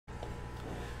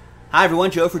Hi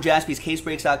everyone, Joe for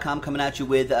JaspysCaseBreaks.com coming at you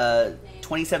with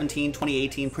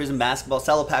 2017-2018 Prizm Basketball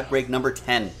Cello Pack Break number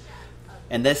 10.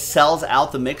 And this sells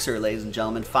out the mixer, ladies and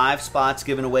gentlemen. 5 spots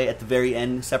given away at the very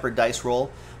end, separate dice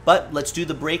roll. But let's do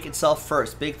the break itself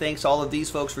first. Big thanks to all of these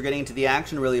folks for getting into the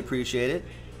action. Really appreciate it.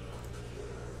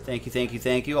 Thank you, thank you,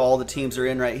 thank you. All the teams are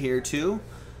in right here too.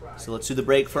 So let's do the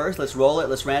break first. Let's roll it.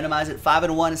 Let's randomize it. 5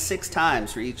 and 1 6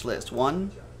 times for each list.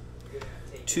 1,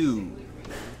 2,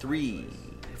 3,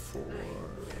 4,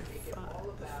 5,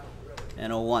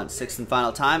 and a 1. 6th and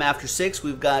final time. After 6,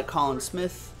 we've got Colin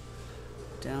Smith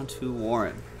down to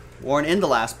Warren. Warren in the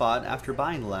last spot after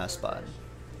buying the last spot.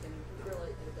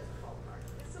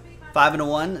 5 and a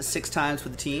 1 6 times for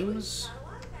the teams.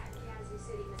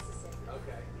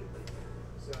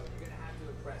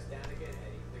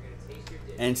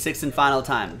 And 6th and final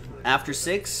time. After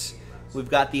 6, we've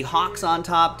got the Hawks on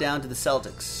top down to the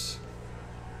Celtics.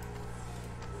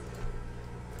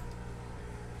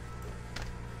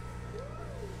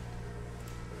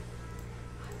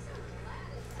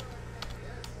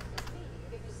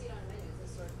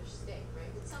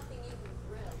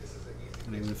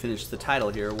 I'm going to finish the title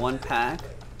here. 1 pack,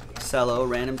 Cello,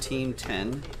 Random Team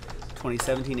 10,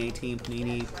 2017-18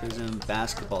 Panini Prizm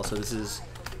Basketball. So this is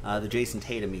the Jason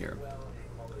Tatum year.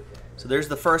 So there's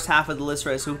the first half of the list,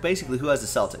 right? So basically, who has the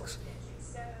Celtics?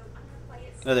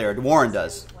 Oh, there, Warren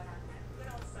does.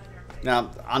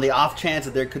 Now, on the off chance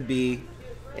that there could be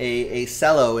a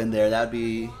Cello in there, that would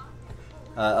be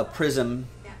a Prizm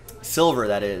silver,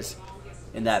 that is,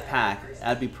 in that pack.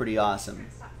 That'd be pretty awesome.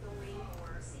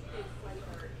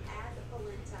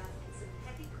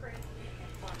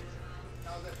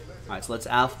 All right, so let's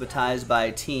alphabetize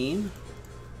by team.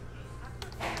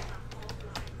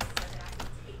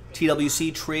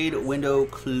 TWC trade window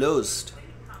closed.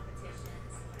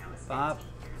 Bop,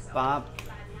 bop,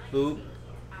 boop,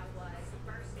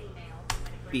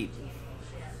 beep.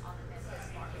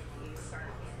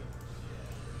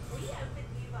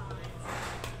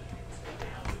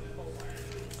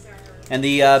 And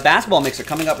the basketball mixer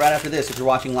coming up right after this. If you're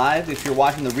watching live, if you're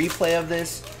watching the replay of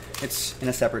this, it's in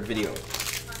a separate video.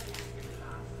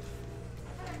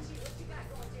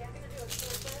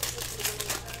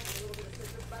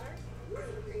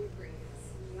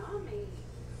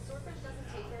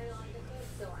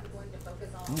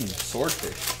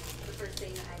 Swordfish.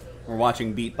 We're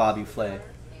watching Beat Bobby Flay.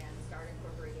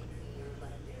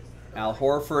 Al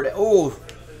Horford. Oh,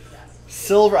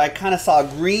 silver. I kind of saw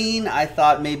green. I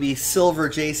thought maybe silver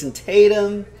Jason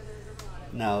Tatum.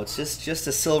 No, it's just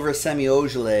a silver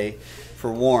Semi-Ojeleye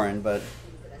for Warren, but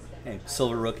hey,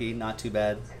 silver rookie, not too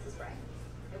bad.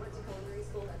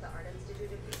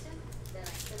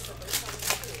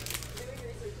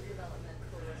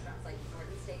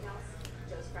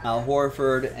 Al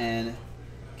Horford and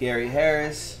Gary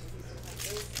Harris.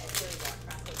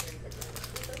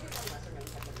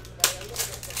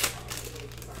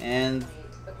 And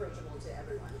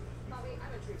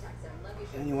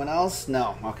anyone else?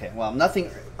 No. Okay, well,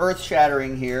 nothing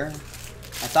earth-shattering here.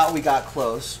 I thought we got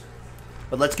close.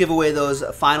 But let's give away those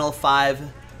final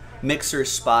 5 mixer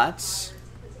spots.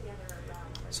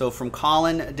 So from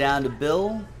Colin down to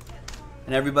Bill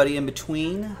and everybody in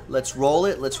between, let's roll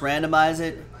it. Let's randomize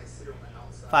it.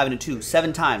 5 and a 2,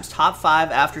 7 times. Top 5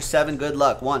 after 7. Good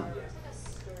luck. 1,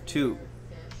 2,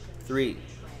 3,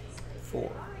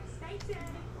 4.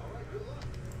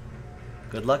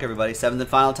 Good luck, everybody. 7th and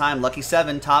final time. Lucky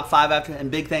 7. Top 5 after.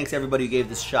 And big thanks to everybody who gave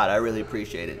this a shot. I really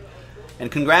appreciate it. And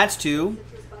congrats to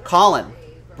Colin,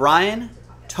 Brian,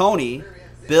 Tony,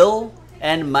 Bill,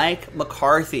 and Mike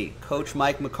McCarthy. Coach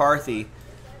Mike McCarthy.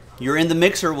 You're in the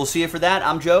mixer. We'll see you for that.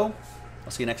 I'm Joe.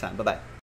 I'll see you next time. Bye-bye.